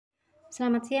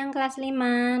Selamat siang kelas 5.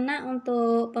 Nah,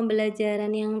 untuk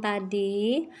pembelajaran yang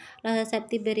tadi,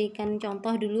 Septi berikan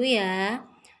contoh dulu ya.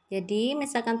 Jadi,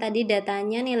 misalkan tadi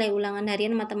datanya nilai ulangan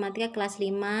harian matematika kelas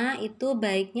 5, itu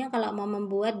baiknya kalau mau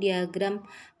membuat diagram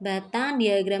batang,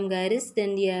 diagram garis,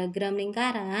 dan diagram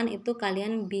lingkaran, itu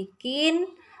kalian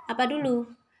bikin apa dulu?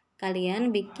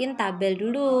 Kalian bikin tabel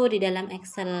dulu di dalam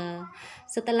Excel.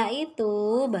 Setelah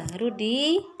itu, baru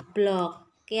di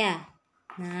blok ya.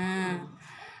 Nah,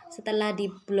 setelah di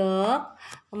blok,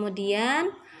 kemudian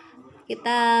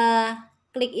kita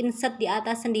klik insert di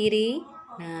atas sendiri.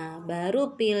 Nah,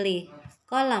 baru pilih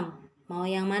kolom. Mau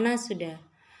yang mana sudah?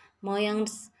 Mau yang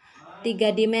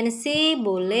 3 dimensi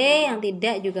boleh, yang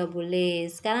tidak juga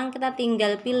boleh. Sekarang kita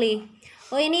tinggal pilih.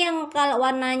 Oh, ini yang kalau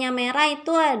warnanya merah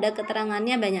itu ada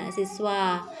keterangannya banyak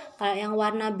siswa. Kalau yang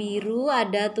warna biru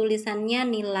ada tulisannya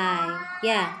nilai.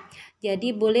 Ya.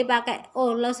 Jadi boleh pakai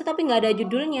tapi nggak ada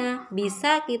judulnya.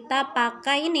 Bisa kita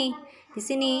pakai ini di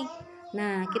sini.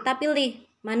 Nah, kita pilih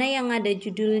mana yang ada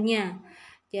judulnya.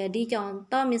 Jadi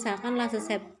contoh misalkan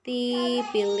Septi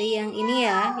pilih yang ini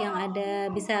ya, yang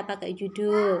ada bisa pakai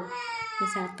judul.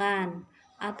 Misalkan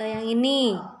atau yang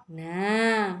ini.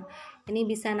 Nah, ini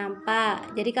bisa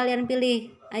nampak. Jadi kalian pilih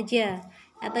aja.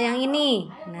 Atau yang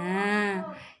ini. Nah,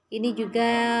 ini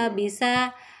juga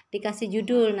bisa dikasih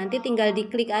judul, nanti tinggal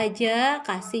diklik aja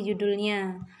kasih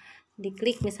judulnya,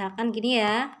 diklik misalkan gini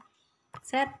ya,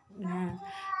 set. Nah,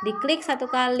 diklik satu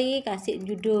kali kasih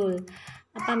judul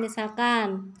apa,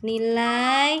 misalkan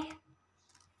nilai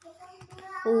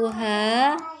UH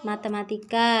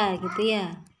matematika gitu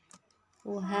ya,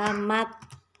 UH mat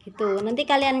gitu. Nanti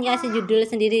kalian kasih judul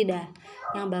sendiri dah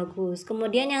yang bagus.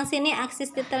 Kemudian yang sini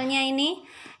aksis titelnya ini,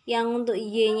 yang untuk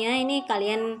Y-nya ini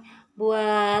kalian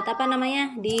buat apa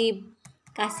namanya,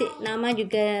 dikasih nama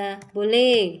juga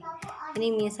boleh. Ini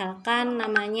misalkan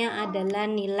namanya adalah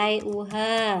nilai UH,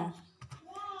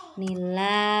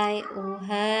 nilai UH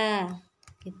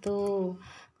gitu.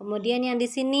 Kemudian yang di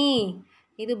sini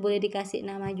itu boleh dikasih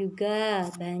nama juga,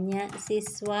 banyak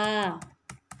siswa,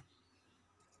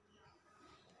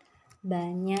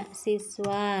 banyak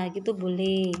siswa gitu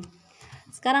boleh.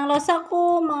 Sekarang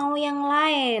aku mau yang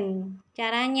lain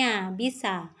caranya,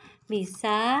 bisa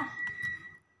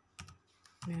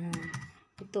nah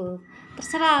itu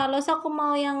terserah. Aku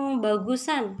mau yang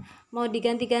bagusan, mau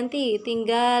diganti-ganti,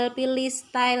 tinggal pilih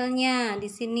stylenya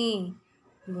di sini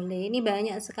boleh. Ini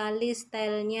banyak sekali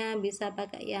stylenya, bisa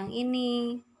pakai yang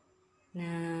ini,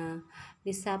 nah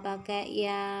bisa pakai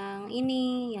yang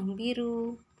ini, yang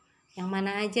biru, yang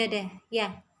mana aja deh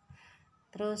ya.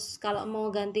 Terus kalau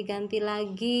mau ganti-ganti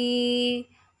lagi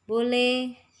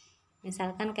boleh,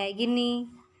 misalkan kayak gini.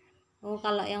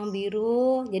 Kalau yang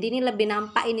biru, jadi ini lebih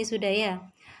nampak, ini sudah ya.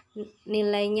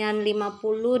 Nilainya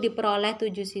 50 diperoleh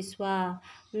 7 siswa,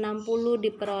 60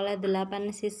 diperoleh 8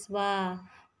 siswa,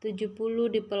 70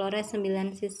 diperoleh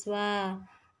 9 siswa,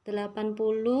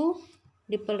 80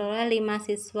 diperoleh 5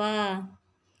 siswa,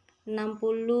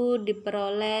 60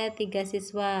 diperoleh 3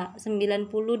 siswa,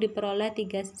 90 diperoleh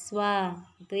 3 siswa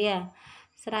gitu ya,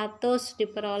 100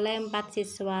 diperoleh 4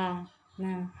 siswa.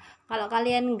 Nah, kalau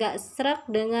kalian nggak srek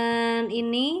dengan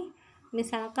ini,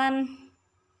 misalkan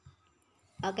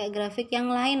pakai grafik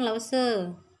yang lain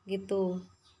gitu,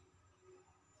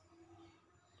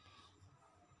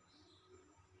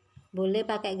 boleh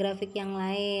pakai grafik yang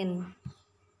lain.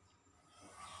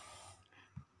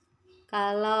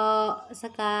 Kalau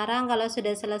sekarang kalau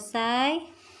sudah selesai,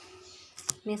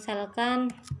 misalkan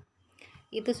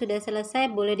itu sudah selesai,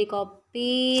 boleh di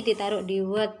copy, ditaruh di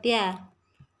Word ya.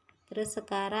 Terus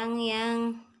sekarang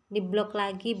yang di blok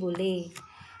lagi boleh.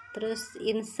 Terus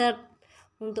insert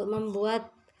untuk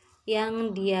membuat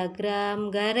yang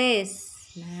diagram garis.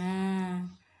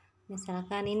 Nah,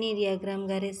 misalkan ini diagram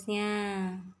garisnya.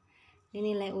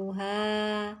 Ini nilai UH,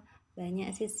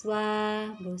 banyak siswa,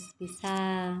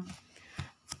 bisa.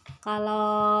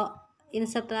 Kalau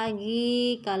insert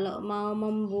lagi, kalau mau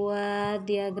membuat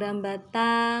diagram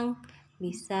batang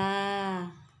bisa.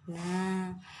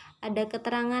 Nah, ada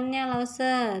keterangannya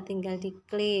tinggal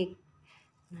diklik.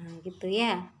 Nah, gitu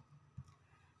ya.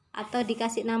 Atau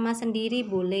dikasih nama sendiri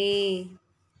boleh,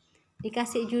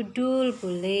 dikasih judul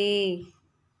boleh,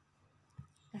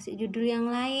 kasih judul yang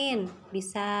lain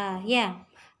bisa ya.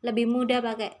 Lebih mudah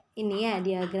pakai ini ya,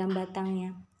 diagram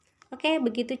batangnya. Oke,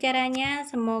 begitu caranya.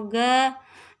 Semoga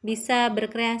bisa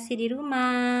berkreasi di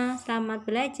rumah. Selamat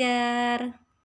belajar.